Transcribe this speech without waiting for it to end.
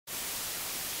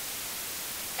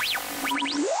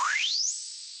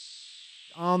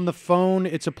On the phone,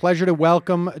 it's a pleasure to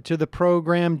welcome to the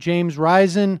program James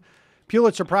Risen,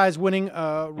 Pulitzer Prize-winning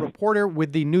reporter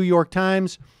with the New York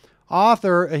Times.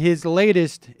 Author, his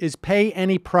latest is Pay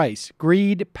Any Price,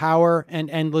 Greed, Power, and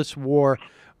Endless War.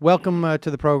 Welcome to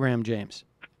the program, James.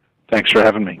 Thanks for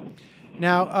having me.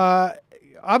 Now,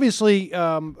 obviously,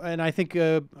 and I think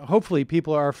hopefully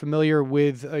people are familiar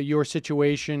with your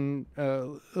situation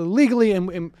legally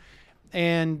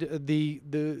and the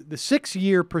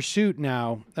 6-year pursuit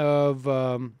now of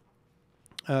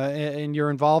and your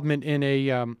involvement in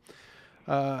a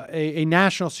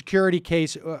national security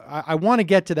case. I want to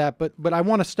get to that, but I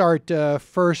want to start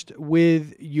first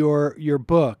with your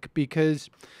book, because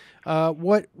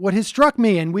what has struck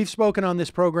me, and we've spoken on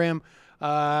this program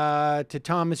to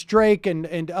Thomas Drake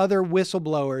and other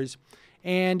whistleblowers,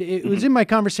 and it was in my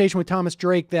conversation with Thomas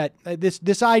Drake that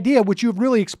this idea, which you've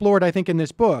really explored, I think, in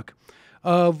this book,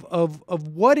 of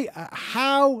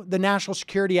how the national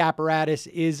security apparatus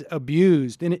is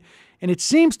abused. And it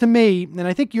seems to me, and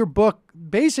I think your book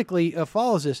basically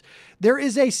follows this, there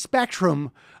is a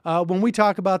spectrum when we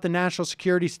talk about the national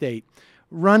security state,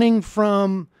 running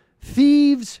from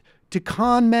thieves to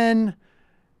con men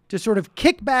to sort of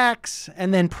kickbacks,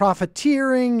 and then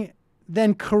profiteering,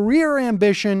 then career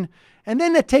ambition, and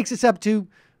then that takes us up to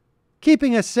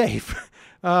keeping us safe.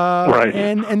 Right.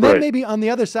 And then maybe on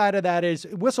the other side of that is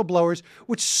whistleblowers,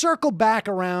 which circle back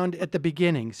around at the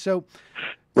beginning. So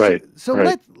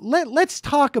let's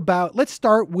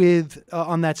start with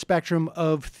on that spectrum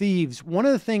of thieves. One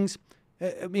of the things,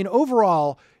 I mean,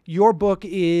 overall, your book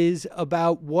is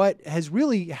about what has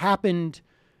really happened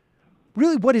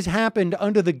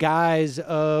under the guise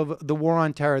of the war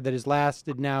on terror that has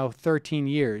lasted now 13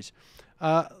 years.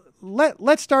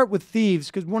 Let's start with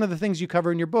thieves, because one of the things you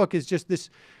cover in your book is just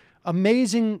this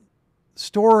amazing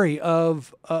story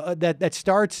of that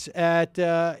starts at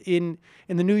in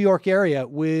the New York area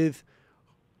with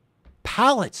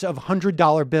pallets of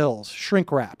 $100 bills,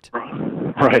 shrink wrapped.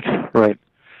 Right.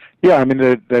 Yeah, I mean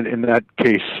that in that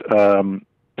case, the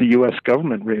U.S.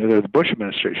 government, the Bush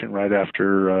administration, right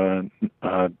after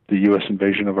the U.S.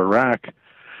 invasion of Iraq,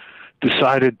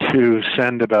 decided to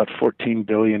send about $14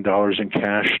 billion in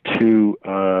cash to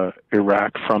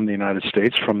Iraq from the United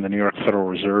States, from the New York Federal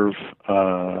Reserve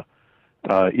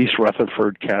East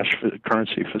Rutherford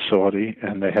currency facility,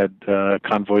 and they had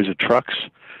convoys of trucks,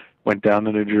 went down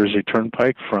the New Jersey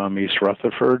Turnpike from East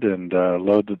Rutherford and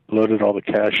loaded all the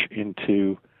cash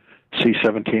into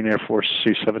C-17 Air Force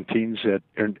C-17s at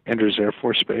Andrews Air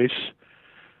Force Base,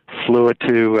 flew it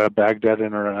to Baghdad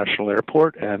International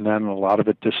Airport, and then a lot of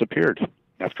it disappeared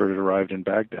after it arrived in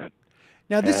Baghdad.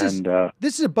 Now, this is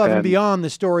above and beyond the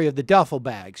story of the duffel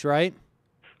bags, right?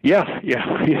 Yeah.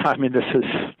 I mean, this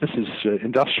is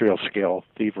industrial scale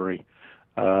thievery,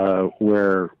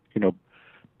 where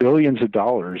billions of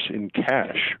dollars in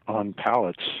cash on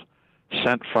pallets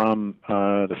sent from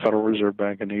the Federal Reserve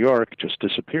Bank of New York just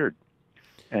disappeared.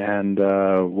 And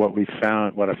what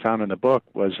I found in the book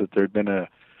was that there'd been a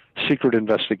secret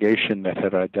investigation that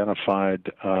had identified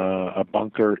a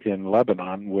bunker in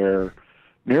Lebanon where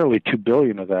nearly $2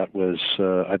 billion of that was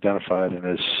identified and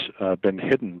has been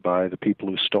hidden by the people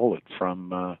who stole it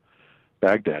from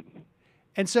Baghdad.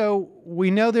 And so we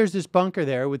know there's this bunker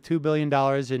there with $2 billion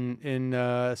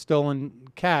in stolen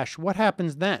cash. What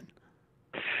happens then?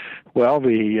 Well,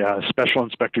 the Special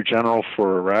Inspector General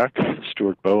for Iraq,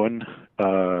 Stuart Bowen,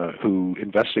 who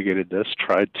investigated this,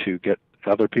 tried to get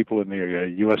other people in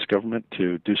the U.S. government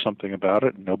to do something about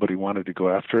it. Nobody wanted to go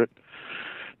after it.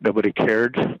 Nobody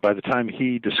cared. By the time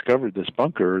he discovered this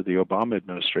bunker, the Obama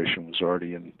administration was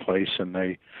already in place,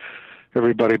 and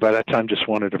everybody by that time just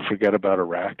wanted to forget about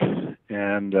Iraq.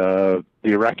 And the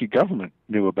Iraqi government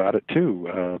knew about it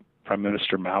too. Prime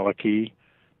Minister Maliki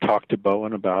talked to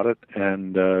Bowen about it,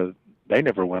 and they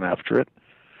never went after it.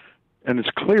 And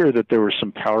it's clear that there were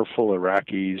some powerful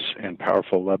Iraqis and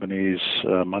powerful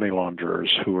Lebanese money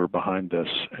launderers who were behind this,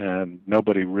 and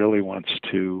nobody really wants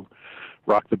to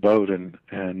rock the boat and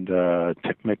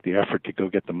make the effort to go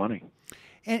get the money.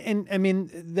 And I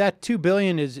mean, that $2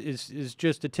 billion is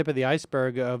just the tip of the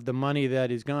iceberg of the money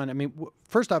that is gone. I mean,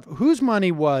 first off, whose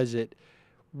money was it?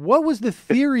 What was the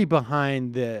theory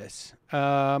behind this?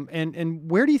 And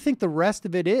where do you think the rest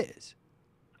of it is?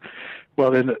 Well,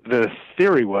 then the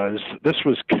theory was this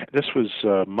was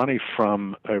money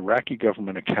from Iraqi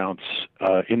government accounts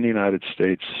in the United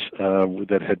States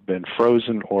that had been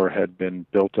frozen or had been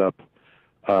built up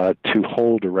to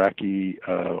hold Iraqi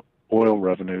oil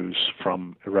revenues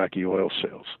from Iraqi oil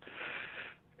sales.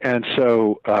 And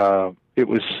so it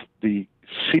was the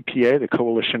CPA, the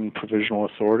Coalition Provisional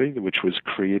Authority, which was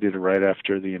created right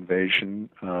after the invasion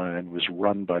and was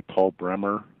run by Paul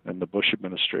Bremer and the Bush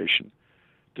administration,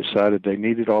 decided they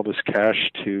needed all this cash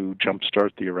to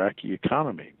jumpstart the Iraqi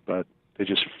economy, but they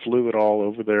just flew it all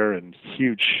over there in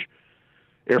huge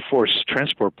AirForce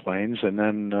transport planes, and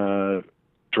then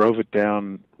drove it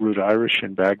down Route Irish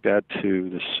in Baghdad to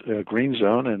this green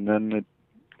zone, and then it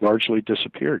largely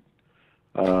disappeared.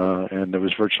 And there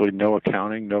was virtually no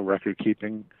accounting, no record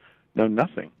keeping, no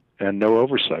nothing, and no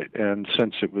oversight. And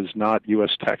since it was not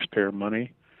U.S. taxpayer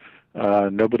money,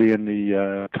 nobody in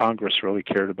the Congress really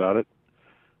cared about it.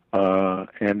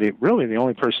 And really the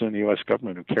only person in the U.S.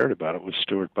 government who cared about it was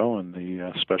Stuart Bowen,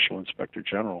 the Special Inspector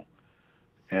General.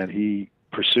 And he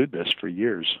pursued this for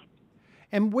years.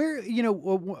 And where, you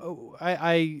know,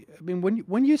 I mean,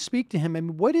 when you speak to him, I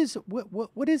mean, what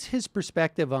is his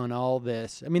perspective on all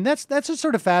this? I mean, that's just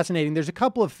sort of fascinating. There's a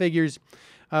couple of figures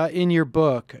in your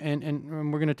book,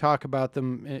 and we're going to talk about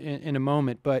them in a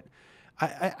moment. But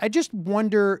I just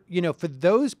wonder, you know, for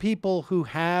those people who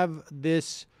have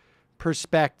this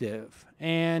perspective,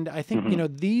 and I think, you know,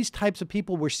 these types of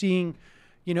people we're seeing,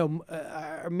 you know,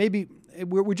 maybe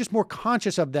we're just more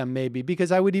conscious of them, maybe,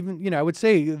 because I would even, you know, I would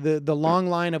say the long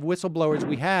line of whistleblowers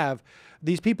we have,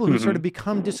 these people who sort of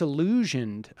become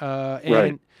disillusioned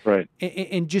and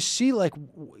just see, like,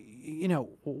 you know,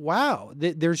 wow,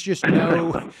 there's just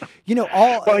no, you know,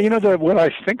 all. Well, you know, what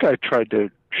I think I tried to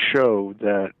show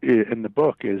that in the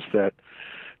book is that,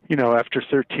 you know, after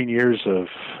 13 years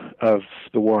of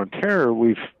the war on terror,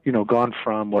 we've, you know, gone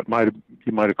from what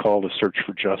you might have called a search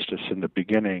for justice in the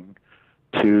beginning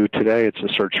to today it's a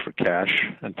search for cash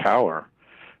and power.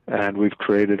 And we've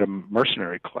created a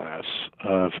mercenary class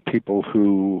of people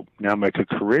who now make a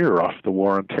career off the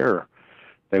war on terror.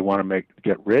 They want to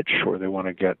get rich, or they want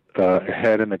to get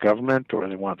ahead in the government, or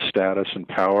they want status and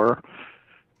power.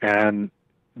 And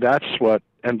that's what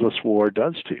endless war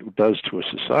does to a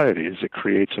society, is it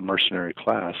creates a mercenary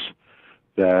class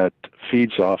that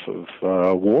feeds off of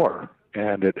war,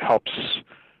 and it helps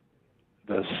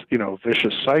this, you know,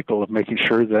 vicious cycle of making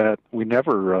sure that we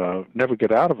never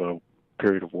get out of a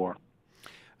period of war.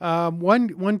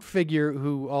 One figure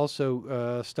who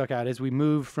also stuck out as we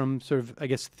move from sort of, I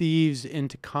guess, thieves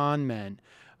into con men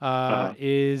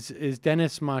is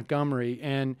Dennis Montgomery.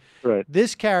 And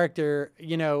this character,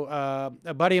 you know,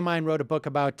 a buddy of mine wrote a book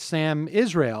about Sam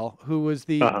Israel, who was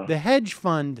the hedge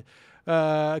fund,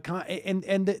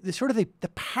 and the sort of the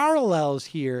parallels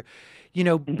here, you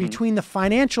know, between the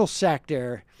financial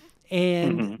sector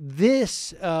and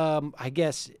this, I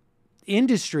guess,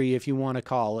 industry, if you want to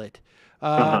call it.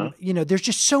 You know, there's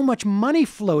just so much money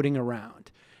floating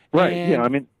around. Right. And yeah. I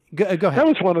mean, go ahead. That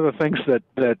was one of the things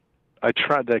that I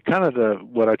tried.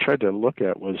 What I tried to look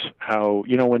at was how,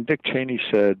 you know, when Dick Cheney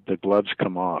said the gloves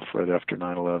come off right after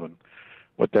 9/11,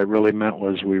 what that really meant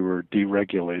was we were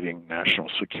deregulating national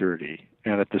security,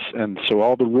 and so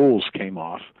all the rules came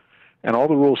off. And all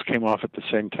the rules came off at the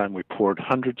same time we poured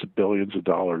hundreds of billions of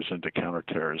dollars into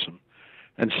counterterrorism.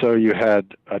 And so you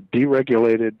had a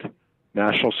deregulated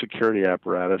national security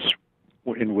apparatus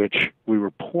in which we were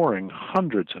pouring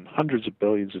hundreds and hundreds of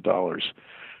billions of dollars.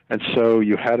 And so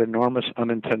you had enormous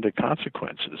unintended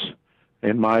consequences.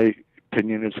 In my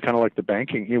opinion, it's kind of like the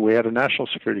banking. You know, we had a national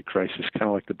security crisis, kind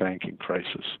of like the banking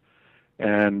crisis.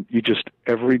 And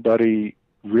everybody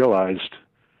realized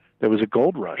there was a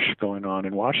gold rush going on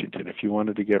in Washington. If you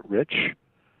wanted to get rich,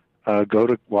 go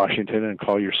to Washington and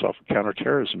call yourself a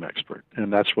counterterrorism expert.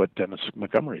 And that's what Dennis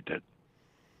Montgomery did.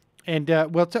 And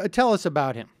well, tell us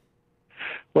about him.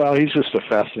 Well, he's just a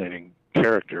fascinating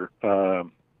character.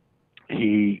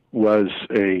 He was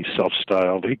a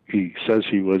self-styled. He says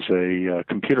he was a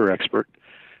computer expert,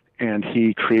 and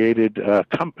he created a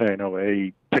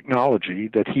technology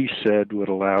that he said would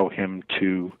allow him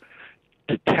to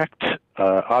detect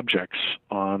objects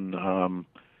on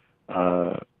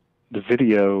the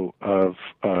video of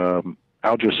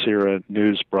Al Jazeera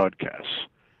news broadcasts.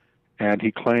 And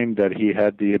he claimed that he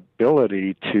had the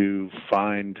ability to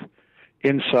find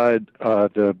inside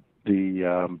the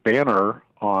banner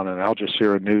on an Al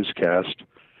Jazeera newscast,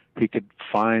 he could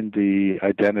find the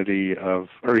identity or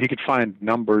he could find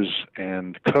numbers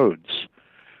and codes.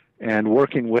 And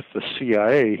working with the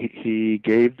CIA, he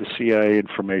gave the CIA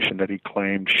information that he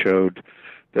claimed showed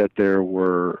that there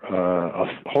were a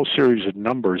whole series of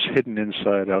numbers hidden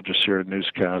inside Al Jazeera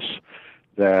newscasts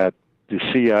that the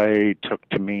CIA took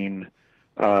to mean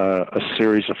a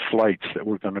series of flights that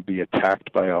were going to be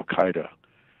attacked by Al-Qaeda.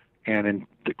 And in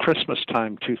the Christmas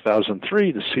time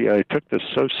 2003, the CIA took this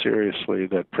so seriously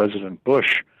that President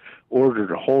Bush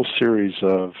ordered a whole series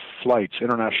of flights,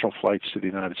 international flights to the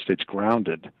United States,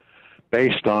 grounded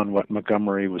based on what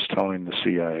Montgomery was telling the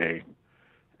CIA.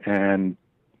 And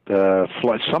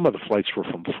some of the flights were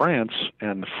from France,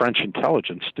 and the French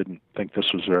intelligence didn't think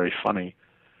this was very funny.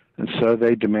 And so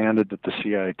they demanded that the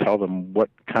CIA tell them what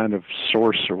kind of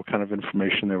source or what kind of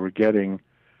information they were getting.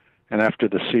 And after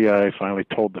the CIA finally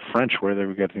told the French where they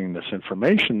were getting this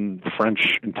information, the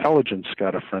French intelligence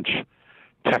got a French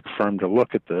tech firm to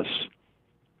look at this,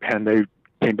 and they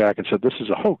came back and said, this is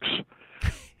a hoax.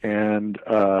 And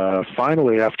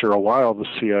finally, after a while, the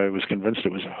CIA was convinced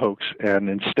it was a hoax, and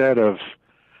instead of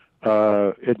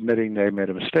admitting they made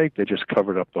a mistake, they just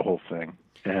covered up the whole thing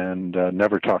and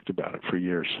never talked about it for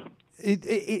years.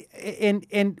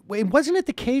 And wasn't it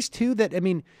the case too that, I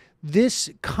mean, this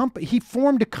company, he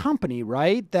formed a company,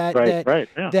 right? That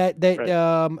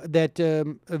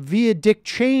via Dick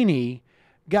Cheney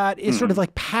is sort of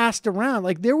like passed around.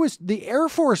 Like the Air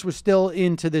Force was still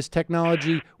into this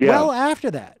technology well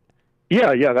after that.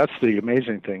 Yeah, that's the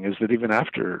amazing thing, is that even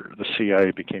after the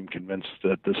CIA became convinced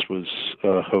that this was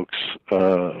a hoax,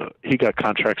 he got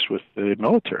contracts with the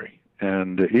military,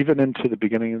 and even into the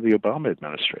beginning of the Obama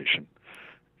administration.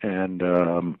 And,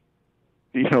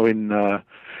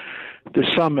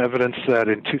 there's some evidence that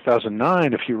in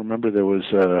 2009, if you remember, there was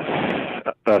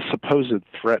a supposed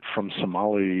threat from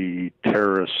Somali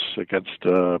terrorists against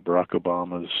Barack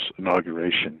Obama's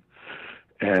inauguration.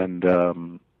 And,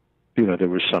 there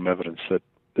was some evidence that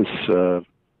this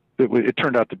it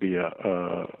turned out to be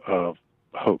a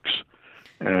hoax,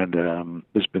 and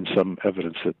there's been some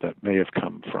evidence that may have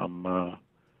come from,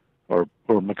 or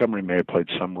Montgomery may have played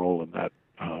some role in that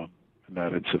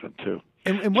incident too.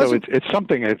 And so it's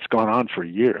something that's gone on for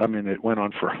years. I mean, it went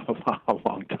on for a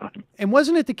long time. And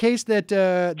wasn't it the case that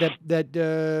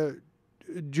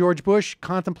George Bush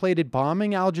contemplated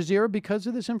bombing Al Jazeera because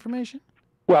of this information?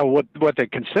 Well, what they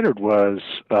considered was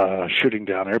shooting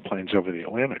down airplanes over the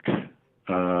Atlantic.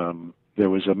 There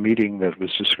was a meeting that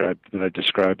I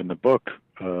described in the book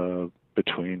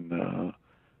between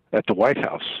at the White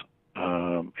House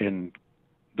in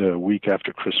the week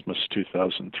after Christmas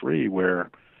 2003,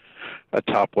 where a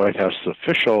top White House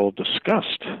official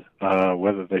discussed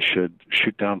whether they should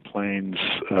shoot down planes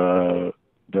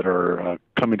that are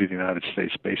coming to the United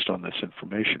States based on this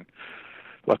information.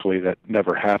 Luckily, that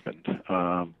never happened,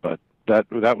 but that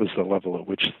was the level at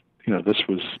which this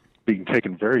was being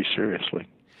taken very seriously.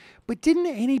 But didn't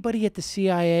anybody at the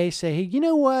CIA say, "Hey, you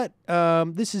know what?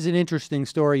 This is an interesting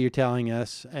story you're telling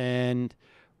us,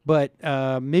 but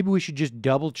maybe we should just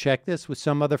double check this with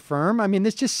some other firm"? I mean,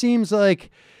 this just seems like,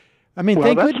 thank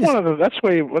goodness. That's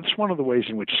one of the ways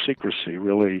in which secrecy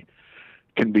really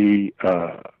can be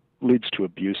leads to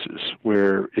abuses.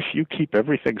 Where if you keep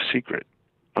everything secret,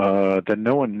 then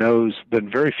no one knows, then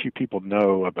very few people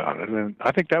know about it. And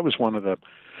I think that was one of the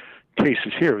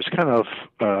cases here. It was kind of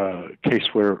a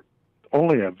case where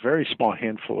only a very small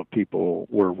handful of people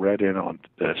were read in on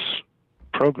this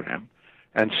program.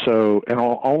 And so,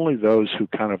 only those who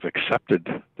kind of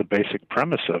accepted the basic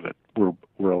premise of it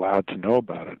were allowed to know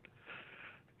about it.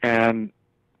 And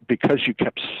because you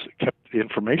kept the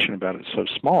information about it so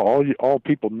small, all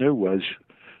people knew was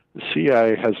the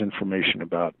CIA has information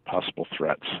about possible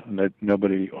threats, and that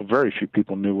very few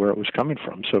people knew where it was coming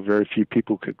from, so very few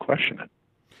people could question it.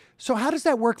 So how does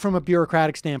that work from a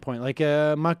bureaucratic standpoint? Like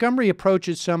Montgomery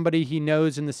approaches somebody he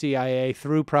knows in the CIA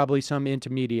through probably some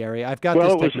intermediary. I've got this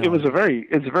technology.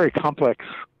 It's a very complex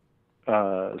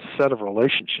set of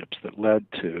relationships that led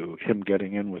to him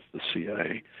getting in with the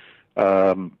CIA.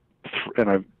 And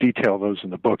I detail those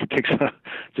in the book.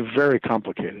 It's very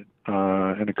complicated,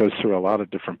 and it goes through a lot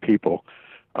of different people.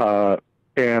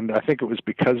 And I think it was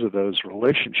because of those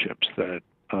relationships that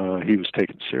he was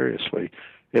taken seriously.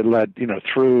 It led,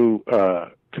 through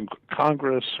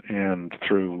Congress and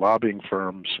through lobbying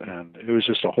firms, and it was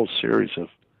just a whole series of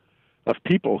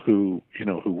people who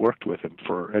worked with him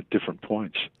at different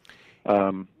points.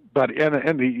 But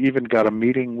he even got a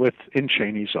meeting in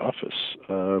Cheney's office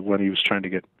when he was trying to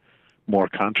get more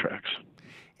contracts.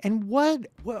 And what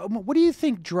do you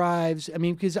think drives? I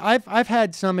mean, because I've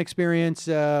had some experience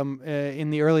in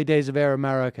the early days of Air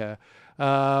America,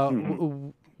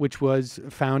 which was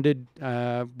founded,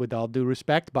 with all due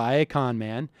respect, by a con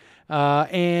man,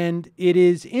 and it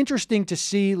is interesting to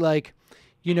see,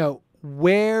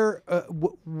 where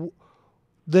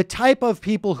the type of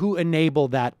people who enable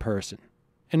that person.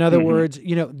 In other words,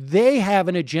 they have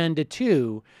an agenda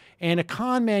too. And a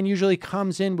con man usually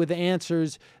comes in with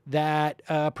answers that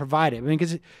provide it.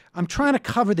 Because I'm trying to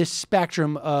cover this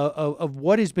spectrum of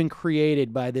what has been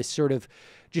created by this sort of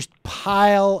just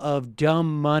pile of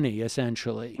dumb money,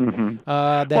 essentially. Mm-hmm.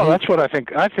 Well, that's what I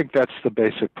think. I think that's the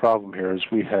basic problem here. Is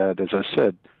we had, as I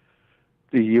said,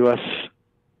 the U.S.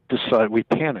 we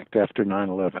panicked after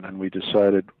 9/11, and we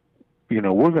decided, we're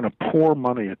going to pour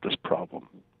money at this problem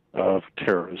of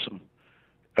terrorism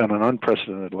on an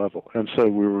unprecedented level. And so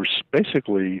we were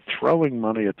basically throwing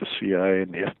money at the CIA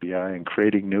and the FBI and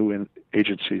creating new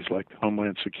agencies like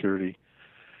Homeland Security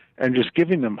and just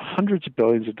giving them hundreds of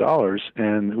billions of dollars,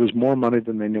 and it was more money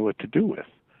than they knew what to do with.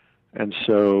 And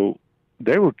so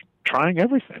they were trying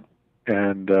everything.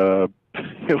 And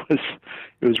it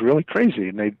was really crazy,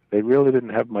 and they really didn't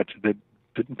have much. They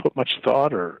didn't put much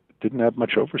thought or didn't have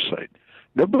much oversight.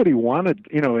 Nobody wanted,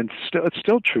 and it's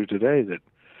still true today that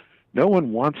no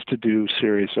one wants to do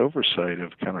serious oversight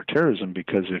of counterterrorism,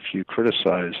 because if you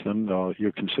criticize them,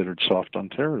 you're considered soft on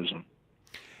terrorism.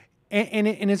 And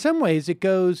in some ways, it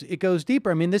goes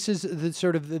deeper. I mean, this is the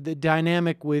sort of the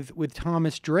dynamic with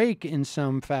Thomas Drake in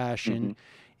some fashion.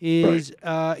 Is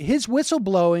his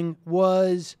whistleblowing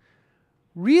was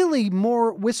really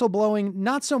more whistleblowing,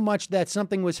 not so much that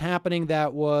something was happening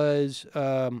that was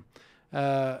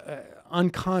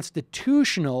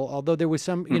unconstitutional, although there was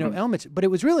some elements, but it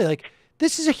was really like,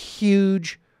 this is a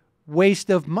huge waste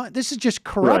of money. This is just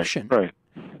corruption.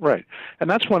 Right. And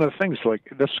that's one of the things, like,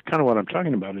 that's kind of what I'm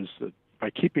talking about, is that by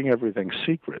keeping everything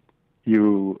secret,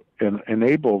 you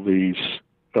enable these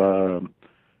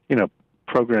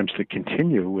programs to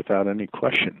continue without any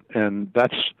question. And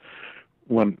that's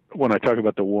when I talk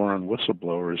about the war on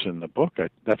whistleblowers in the book,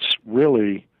 that's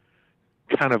really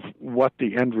kind of what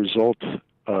the end result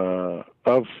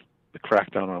of the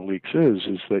crackdown on leaks is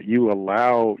that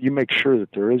you make sure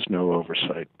that there is no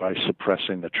oversight by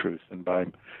suppressing the truth and by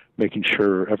making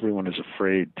sure everyone is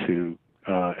afraid to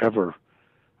ever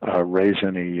raise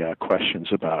any questions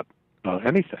about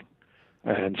anything.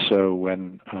 And so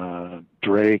when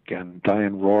Drake and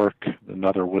Diane Roark,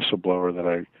 another whistleblower that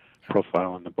I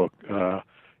profile in the book,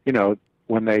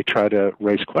 when they try to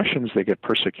raise questions, they get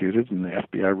persecuted, and the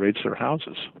FBI raids their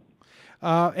houses.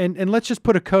 And let's just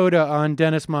put a coda on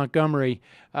Dennis Montgomery.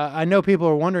 I know people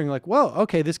are wondering, like, well,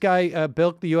 okay, this guy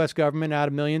bilked the U.S. government out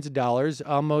of millions of dollars,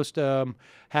 almost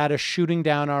had us shooting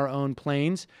down our own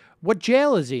planes. What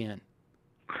jail is he in?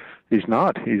 He's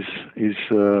not. He's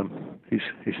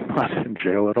not in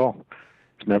jail at all.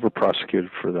 He's never prosecuted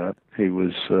for that. He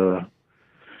was,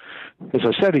 as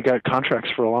I said, he got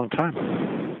contracts for a long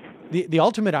time. The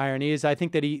ultimate irony is, I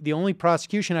think that the only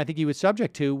prosecution I think he was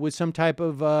subject to was some type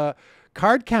of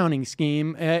card counting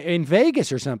scheme in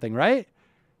Vegas or something, right?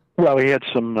 Well, he had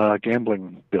some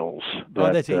gambling bills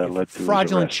that led to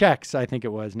fraudulent his arrest. checks, I think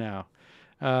it was now.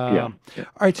 Yeah. All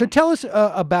right, so tell us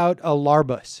about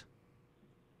Larbus.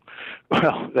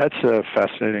 Well, that's a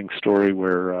fascinating story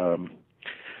where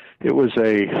it was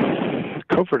a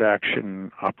covert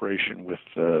action operation with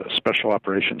Special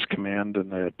Operations Command in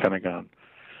the Pentagon,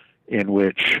 in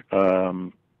which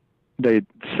they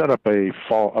set up a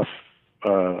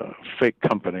fake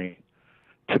company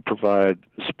to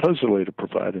supposedly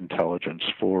provide intelligence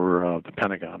for the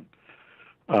Pentagon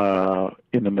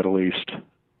in the Middle East.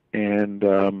 And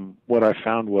what I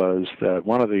found was that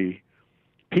one of the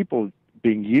people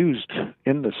being used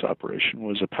in this operation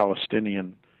was a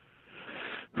Palestinian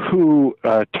who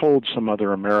told some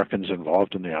other Americans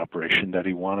involved in the operation that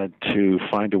he wanted to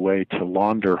find a way to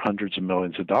launder hundreds of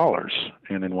millions of dollars.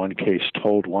 And in one case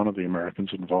told one of the Americans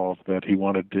involved that he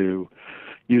wanted to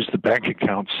use the bank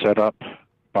account set up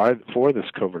for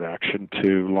this covert action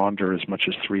to launder as much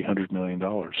as $300 million.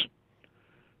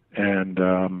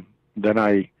 And then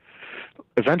I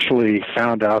eventually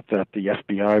found out that the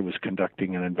FBI was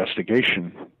conducting an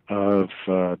investigation of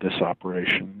this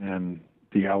operation, and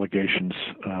the allegations,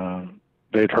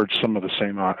 they'd heard some of the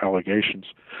same allegations.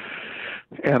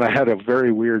 And I had a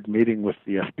very weird meeting with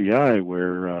the FBI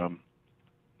where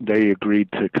they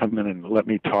agreed to come in and let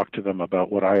me talk to them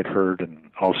about what I had heard, and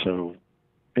also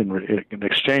in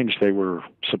exchange they were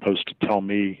supposed to tell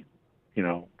me,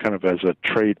 kind of as a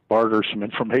trade barter, some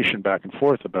information back and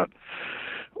forth about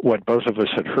what both of us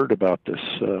had heard about this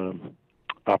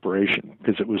operation,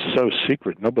 because it was so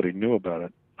secret, nobody knew about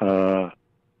it.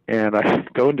 And I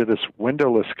go into this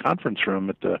windowless conference room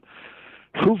at the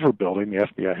Hoover Building, the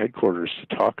FBI headquarters,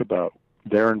 to talk about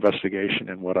their investigation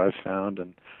and what I found.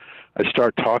 And I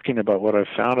start talking about what I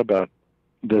found about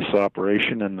this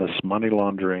operation and this money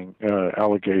laundering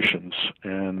allegations.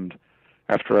 And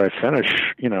after I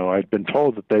finish, I'd been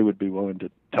told that they would be willing to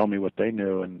tell me what they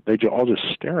knew, and they all just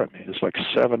stare at me. There's like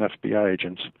 7 FBI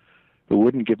agents who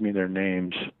wouldn't give me their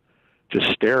names, just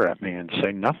stare at me and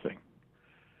say nothing.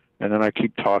 And then I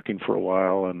keep talking for a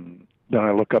while, and then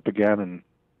I look up again, and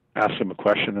ask them a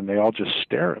question, and they all just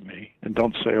stare at me and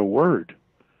don't say a word.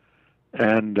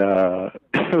 And it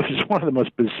was one of the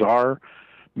most bizarre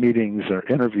meetings or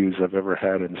interviews I've ever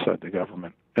had inside the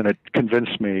government. And it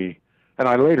convinced me, and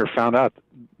I later found out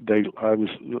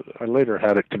I later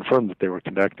had it confirmed that they were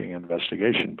conducting an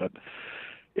investigation, but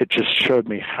it just showed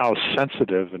me how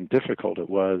sensitive and difficult it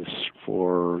was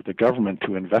for the government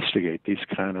to investigate these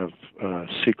kind of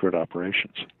secret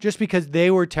operations. Just because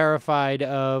they were terrified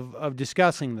of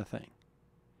discussing the thing?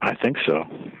 I think so.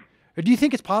 Or do you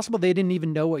think it's possible they didn't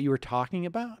even know what you were talking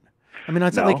about? I mean,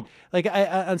 on some, No.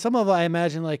 on some level, I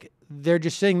imagine like they're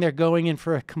just sitting there going in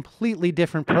for a completely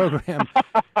different program.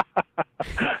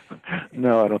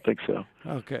 No, I don't think so.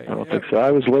 Okay. I don't think so.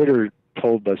 I was later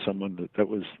told by someone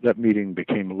that meeting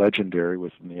became legendary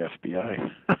within the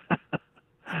FBI.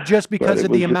 Just because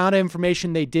of the amount of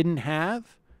information they didn't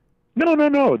have?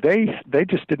 No. They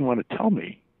just didn't want to tell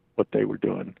me what they were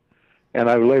doing. And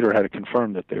I later had to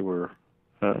confirm that they were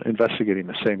investigating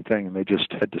the same thing, and they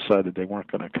just had decided they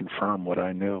weren't going to confirm what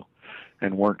I knew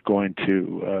and weren't going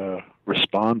to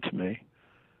respond to me.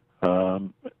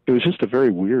 It was just a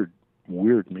very weird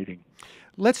meeting.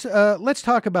 Let's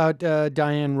talk about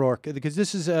Diane Roark, because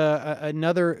this is a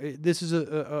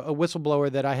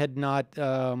whistleblower that I had not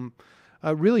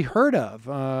really heard of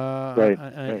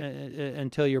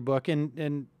until your book,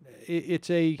 and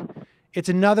it's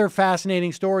another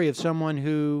fascinating story of someone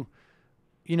who,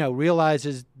 you know,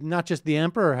 realizes not just the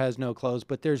emperor has no clothes,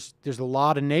 but there's a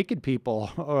lot of naked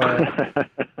people.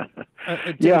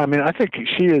 Yeah, I mean, I think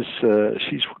she's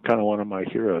kind of one of my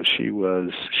heroes. She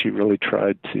really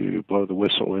tried to blow the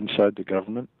whistle inside the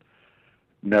government.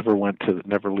 Never leaked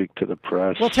to the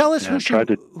press. Well, tell us who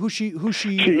she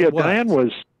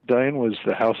was. Diane was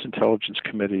the House Intelligence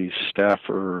Committee's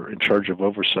staffer in charge of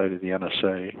oversight of the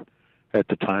NSA at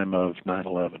the time of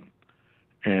 9/11.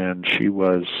 And she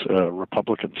was a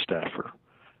Republican staffer.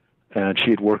 And she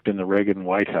had worked in the Reagan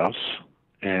White House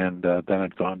and then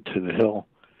had gone to the Hill.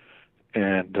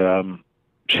 And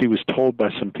she was told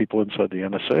by some people inside the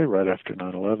NSA right after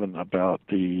 9/11 about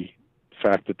the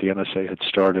fact that the NSA had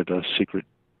started a secret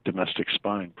domestic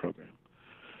spying program,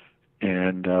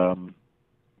 and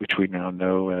which we now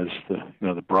know as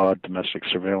the broad domestic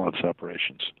surveillance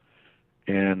operations.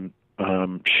 And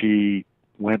she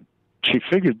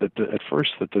figured that at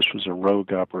first that this was a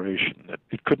rogue operation, that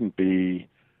it couldn't be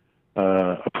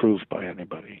approved by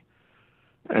anybody.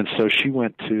 And so she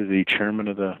went to the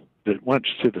chairman went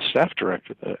to the staff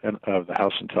director of the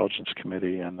House Intelligence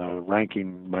Committee and the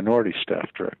ranking minority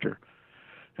staff director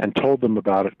and told them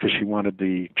about it, because she wanted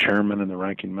the chairman and the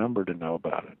ranking member to know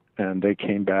about it. And they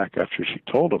came back after she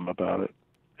told them about it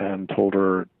and told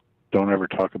her, don't ever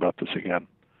talk about this again.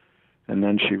 And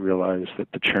then she realized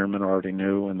that the chairman already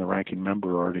knew and the ranking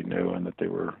member already knew, and that they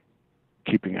were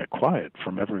keeping it quiet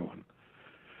from everyone.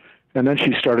 And then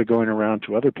she started going around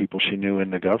to other people she knew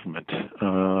in the government,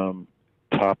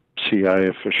 top CIA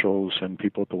officials and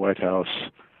people at the White House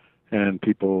and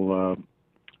people,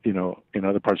 in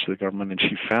other parts of the government. And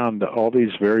she found that all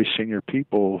these very senior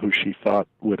people who she thought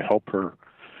would help her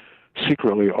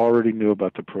secretly already knew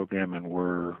about the program and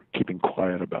were keeping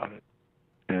quiet about it.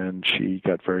 And she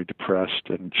got very depressed,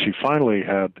 and she finally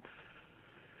had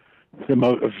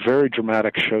a very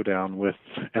dramatic showdown with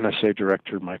NSA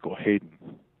Director Michael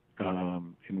Hayden,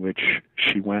 in which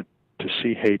she went to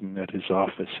see Hayden at his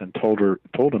office and told him,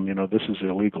 this is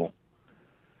illegal.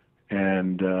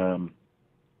 And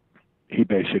he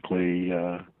basically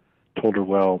told her,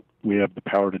 well, we have the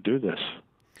power to do this.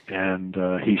 And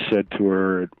he said to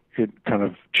her in kind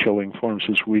of chilling form,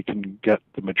 says, we can get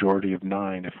the majority of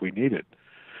 9 if we need it.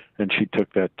 And she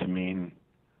took that to mean,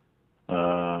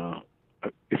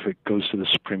 if it goes to the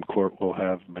Supreme Court, we'll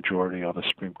have majority on the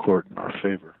Supreme Court in our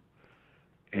favor.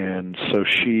 And so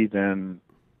she then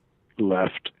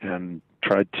left and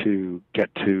tried to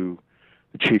get to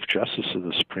the Chief Justice of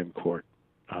the Supreme Court,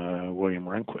 William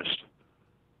Rehnquist.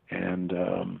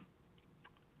 And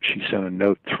she sent a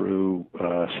note through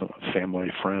some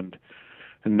family friend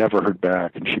and never heard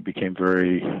back. And she became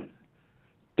very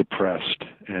depressed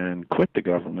and quit the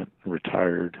government and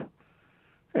retired.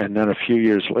 And then a few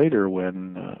years later,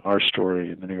 when our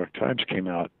story in the New York Times came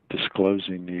out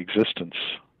disclosing the existence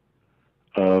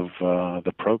of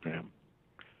the program,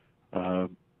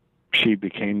 she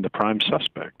became the prime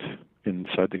suspect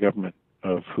inside the government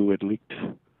of who had leaked.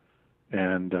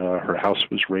 And her house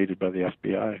was raided by the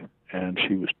FBI, and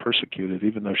she was persecuted,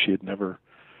 even though she had never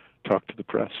talked to the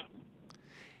press.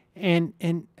 And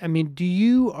I mean,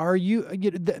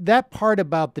 that part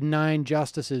about the 9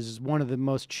 justices is one of the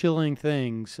most chilling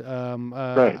things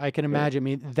Right. I can imagine. I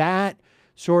mean, that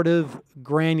sort of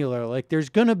granular. Like there's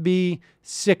going to be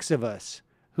 6 of us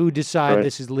who decide Right.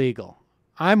 this is legal.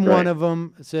 I'm Right. one of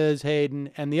them, says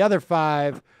Hayden, and the other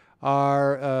 5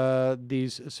 are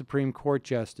these Supreme Court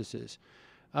justices.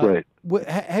 Right.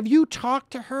 Have you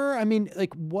talked to her? I mean,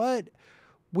 like what?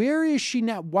 Where is she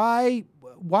now? Why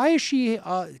is she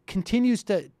continues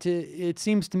to it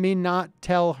seems to me not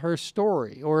tell her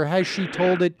story, or has she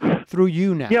told it through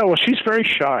you now? Yeah, well, she's very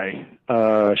shy.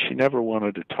 She never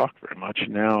wanted to talk very much.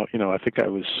 Now, I think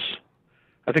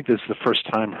this is the first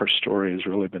time her story has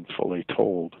really been fully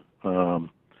told.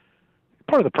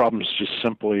 Part of the problem is just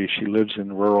simply she lives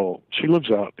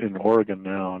out in Oregon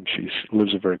now, and she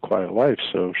lives a very quiet life.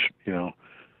 So, a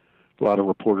lot of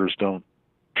reporters don't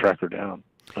track her down.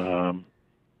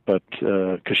 But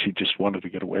because she just wanted to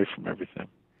get away from everything.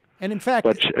 And in fact,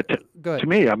 but to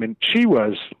me, I mean, she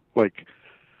was like,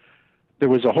 there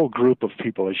was a whole group of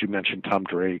people, as you mentioned, Tom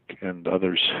Drake and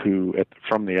others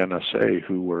from the NSA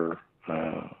who were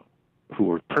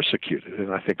persecuted,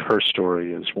 and I think her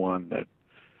story is one that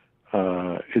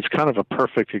is kind of a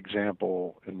perfect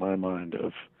example in my mind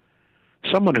of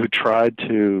someone who tried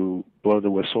to blow the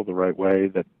whistle the right way,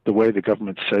 that the way the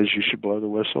government says you should blow the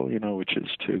whistle, which is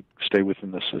to stay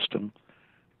within the system,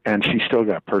 and she still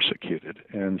got persecuted.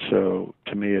 And so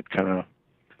to me it kind of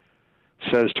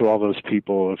says to all those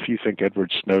people, if you think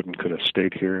Edward Snowden could have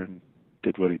stayed here and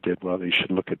did what he did, well, you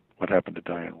should look at what happened to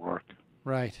Diane Roark.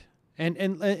 Right.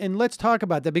 And let's talk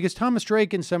about that, because Thomas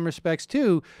Drake, in some respects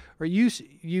too, or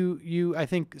you I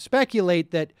think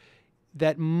speculate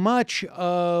that much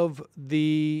of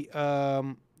the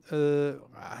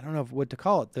I don't know what to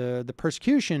call it, the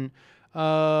persecution,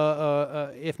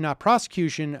 if not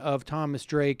prosecution, of Thomas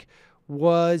Drake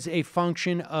was a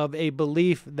function of a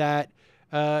belief that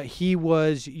he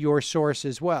was your source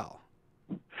as well.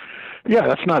 Yeah,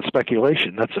 that's not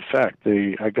speculation. That's a fact.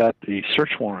 I got the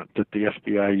search warrant that the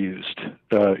FBI used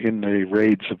in the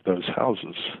raids of those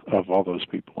houses of all those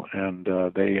people, and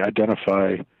they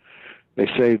identify. They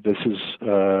say this is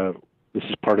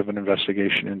part of an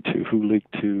investigation into who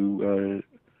leaked to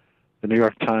the New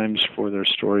York Times for their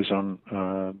stories on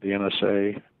the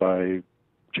NSA by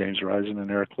James Risen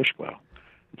and Eric Lischblau.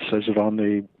 It says it on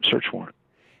the search warrant.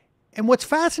 And what's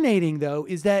fascinating, though,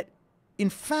 is that, in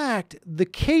fact, the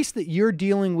case that you're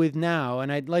dealing with now, and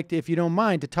I'd like to, if you don't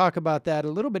mind, to talk about that a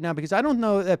little bit now, because I don't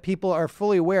know that people are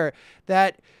fully aware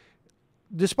that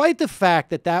despite the fact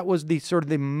that that was the sort of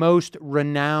the most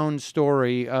renowned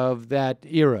story of that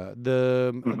era,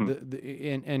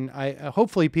 and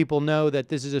hopefully people know that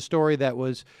this is a story that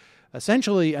was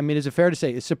essentially, I mean, is it fair to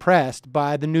say, is suppressed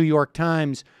by the New York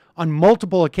Times on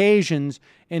multiple occasions,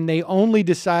 and they only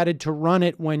decided to run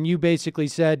it when you basically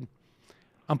said,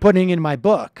 I'm putting it in my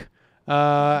book.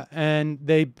 And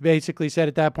they basically said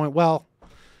at that point, well,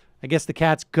 I guess the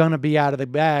cat's going to be out of the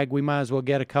bag. We might as well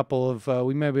get a couple of,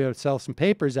 we may be able to sell some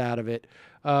papers out of it.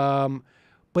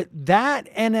 But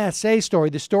that NSA story,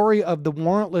 the story of the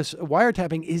warrantless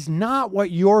wiretapping, is not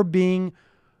what you're being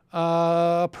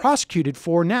prosecuted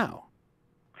for now.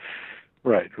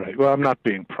 Right. Well, I'm not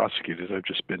being prosecuted. I've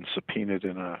just been subpoenaed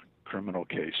in a criminal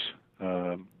case.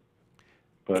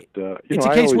 But it's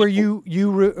a case where you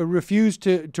refuse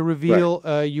to reveal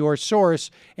your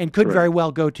source and could very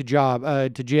well go to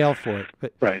jail for it.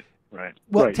 But, right.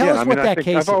 Well, tell us what that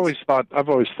case is. I've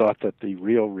always thought that the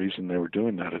real reason they were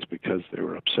doing that is because they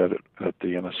were upset at the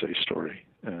NSA story,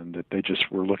 and that they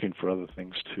just were looking for other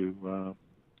things to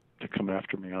come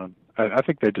after me on. I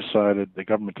think the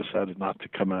government decided not to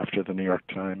come after the New York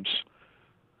Times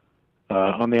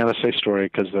on the NSA story,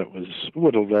 because that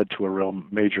would have led to a real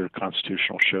major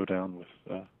constitutional showdown with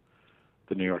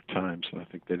the New York Times, and I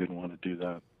think they didn't want to do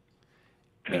that.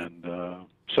 And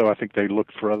so I think they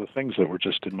looked for other things that were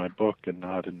just in my book and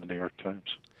not in the New York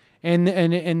Times. And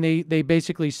they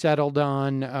basically settled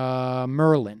on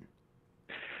Merlin.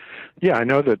 Yeah, I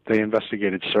know that they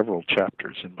investigated several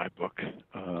chapters in my book.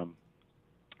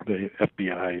 The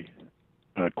FBI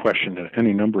questioned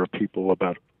any number of people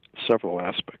about several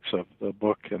aspects of the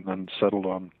book, and then settled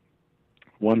on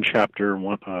one chapter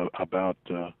about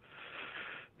a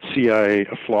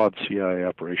flawed CIA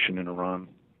operation in Iran,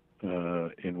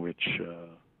 in which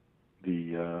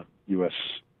the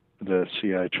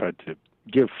CIA tried to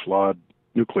give flawed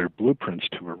nuclear blueprints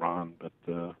to Iran, but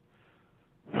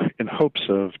in hopes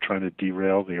of trying to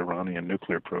derail the Iranian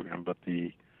nuclear program. But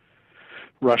the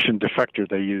Russian defector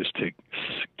they used to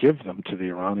give them to the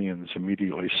Iranians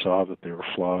immediately saw that they were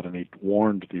flawed, and he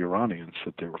warned the Iranians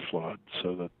that they were flawed,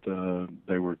 so that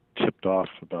they were tipped off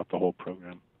about the whole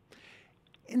program.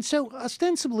 And so,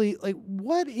 ostensibly, like,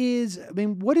 what is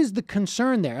the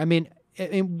concern there? I mean,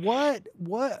 and what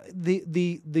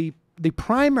the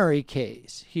primary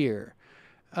case here,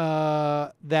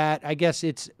 that I guess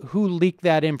it's who leaked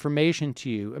that information to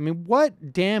you. I mean,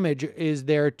 what damage is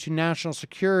there to national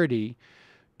security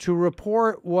to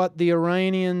report what the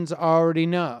Iranians already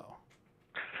know?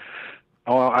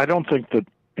 Well, I don't think that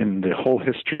in the whole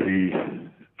history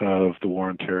of the war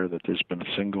on terror that there's been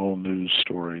a single news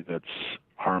story that's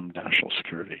harmed national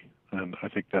security. And I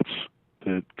think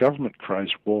the government cries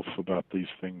wolf about these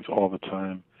things all the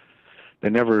time. They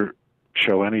never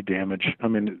show any damage. I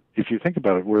mean, if you think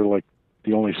about it, we're like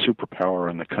the only superpower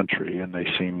in the country, and they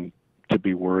seem to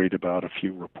be worried about a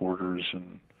few reporters,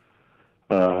 and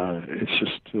it's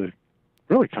just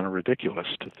really kind of ridiculous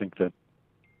to think that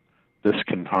this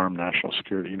can harm national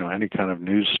security. You know, any kind of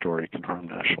news story can harm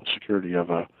national security of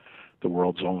the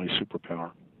world's only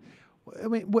superpower. I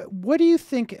mean, what do you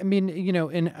think? I mean, you know,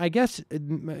 and I guess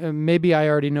maybe I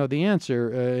already know the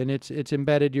answer, and it's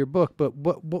embedded in your book. But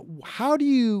how do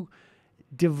you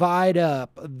divide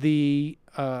up the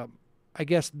I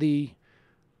guess the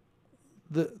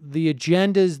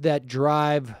agendas that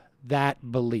drive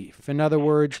that belief? In other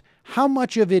words, how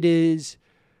much of it is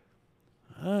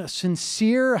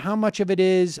sincere? How much of it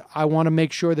is I want to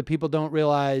make sure that people don't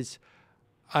realize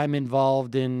I'm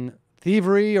involved in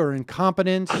thievery or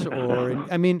incompetence, or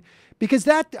I mean, because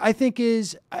that I think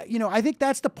is, you know, I think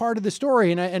that's the part of the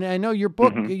story, and I know your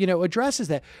book, you know, addresses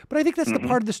that, but I think that's the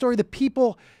part of the story, the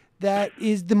people that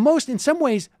is the most, in some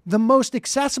ways, the most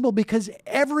accessible, because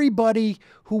everybody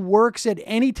who works at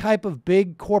any type of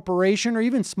big corporation or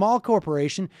even small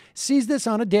corporation sees this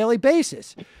on a daily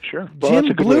basis. Sure. Well, Jim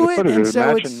that's a good blew way to it, put it. and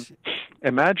so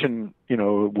Imagine, you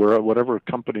know, whatever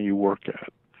company you work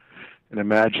at, and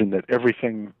imagine that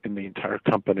everything in the entire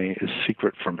company is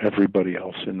secret from everybody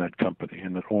else in that company,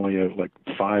 and that only like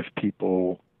 5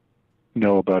 people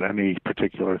know about any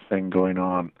particular thing going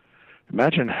on.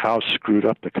 Imagine how screwed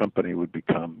up the company would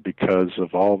become because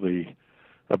of all the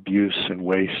abuse and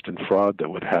waste and fraud that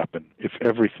would happen if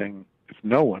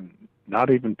no one, not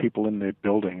even people in the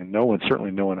building, and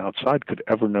certainly no one outside, could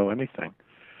ever know anything.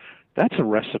 That's a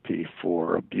recipe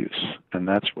for abuse, and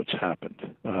that's what's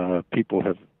happened. People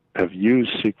have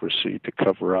used secrecy to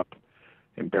cover up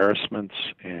embarrassments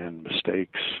and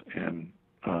mistakes and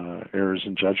errors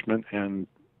in judgment and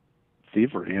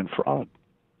thievery and fraud.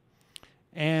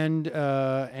 And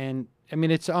I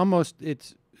mean, it's almost a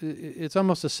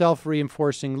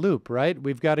self-reinforcing loop, right?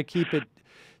 We've got to keep it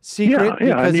secret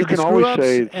because of the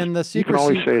screw-ups, and the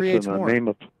secrecy creates more.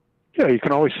 You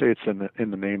can always say it's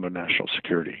in the name of national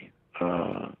security,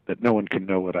 that no one can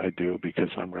know what I do because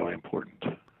I'm really important.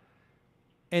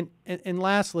 And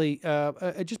lastly,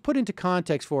 just put into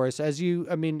context for us, as you,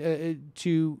 I mean,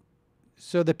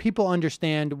 so that people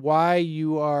understand why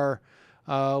you are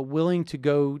willing to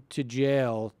go to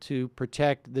jail to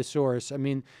protect the source. I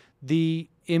mean, the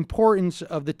importance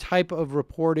of the type of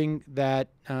reporting that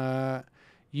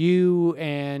you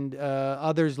and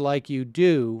others like you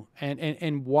do,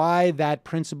 and why that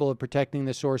principle of protecting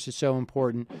the source is so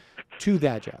important to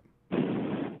that job.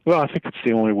 Well, I think it's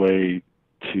the only way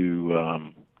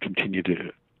to continue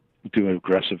to do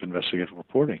aggressive investigative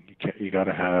reporting. You got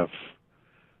to have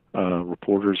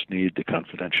reporters need the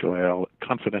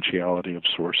confidentiality of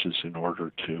sources in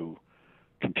order to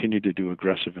continue to do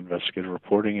aggressive investigative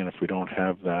reporting. And if we don't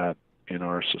have that in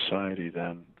our society,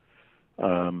 then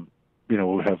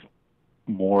we'll have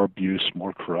more abuse,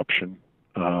 more corruption,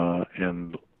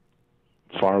 and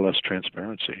far less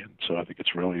transparency. And so I think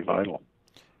it's really vital.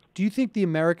 Do you think the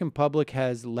American public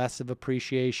has less of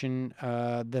appreciation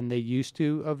than they used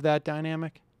to of that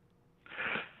dynamic?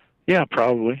 Yeah,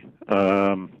 probably.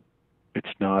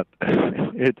 It's not.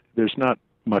 There's not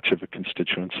much of a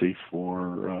constituency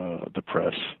for the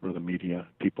press or the media.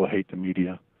 People hate the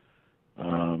media,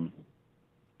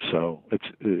 so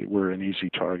we're an easy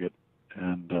target.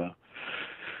 And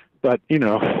but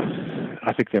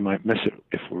I think they might miss it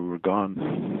if we were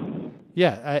gone.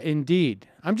 Yeah, indeed.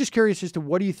 I'm just curious as to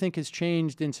what do you think has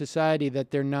changed in society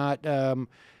that they're not.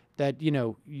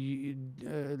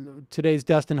 Today's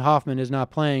Dustin Hoffman is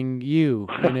not playing you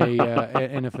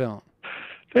in a film.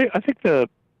 I think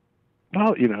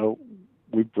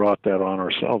we brought that on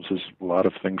ourselves. There's a lot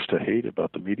of things to hate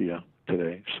about the media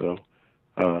today. So,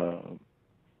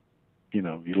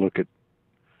 you look at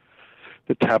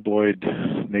the tabloid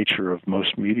nature of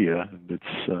most media, and it's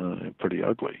pretty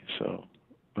ugly. So,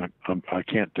 I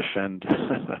can't defend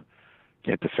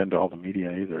all the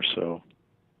media either. So.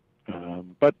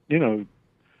 But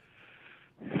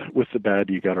with the bad,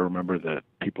 you got to remember that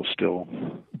people still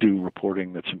do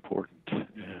reporting that's important,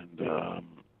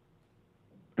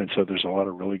 and so there's a lot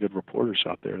of really good reporters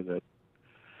out there that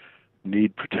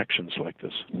need protections like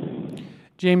this.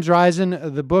 James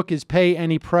Risen, the book is Pay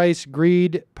Any Price,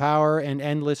 Greed, Power, and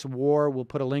Endless War. We'll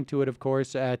put a link to it, of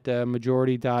course, at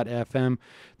majority.fm.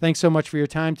 Thanks so much for your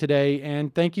time today,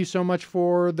 and thank you so much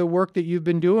for the work that you've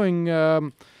been doing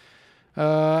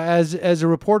as a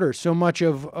reporter. So much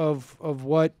of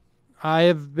what I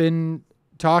have been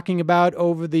talking about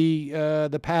over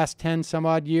the past 10 some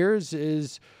odd years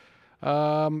is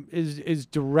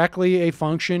directly a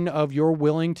function of your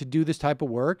willing to do this type of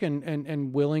work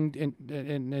and willing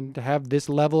and to have this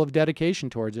level of dedication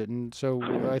towards it. And so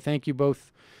I thank you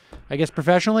both, I guess,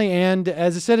 professionally and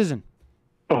as a citizen.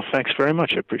 Oh, thanks very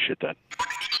much. I appreciate that.